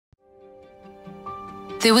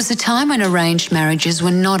There was a time when arranged marriages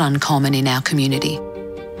were not uncommon in our community.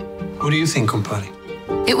 What do you think, compare?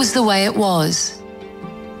 It was the way it was.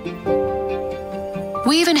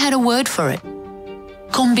 We even had a word for it.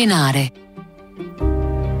 Combinare.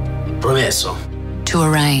 Promesso. To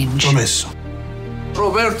arrange. Promesso.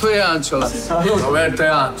 Roberto e Angela. Roberto e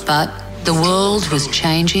Angela. But the world was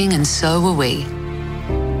changing and so were we.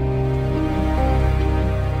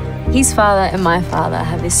 His father and my father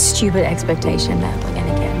have this stupid expectation that we're going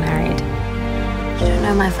to get married. You don't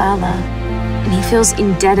know my father, and he feels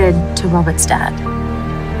indebted to Robert's dad.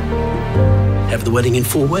 Have the wedding in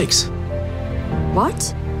 4 weeks.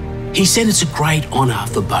 What? He said it's a great honour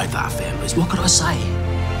for both our families. What could I say?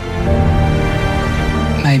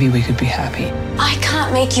 Maybe we could be happy. I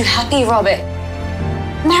can't make you happy, Robert.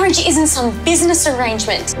 Marriage isn't some business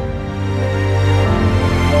arrangement.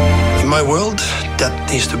 In my world, that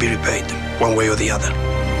needs to be repaid, one way or the other.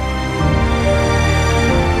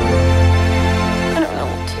 I don't know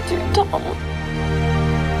what to do, Tom.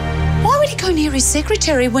 Why would he go near his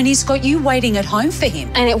secretary when he's got you waiting at home for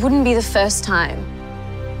him? And it wouldn't be the first time.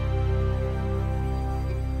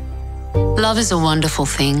 Love is a wonderful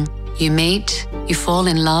thing. You meet, you fall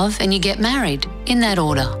in love, and you get married, in that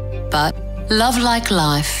order. But love, like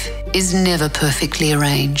life, is never perfectly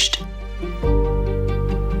arranged.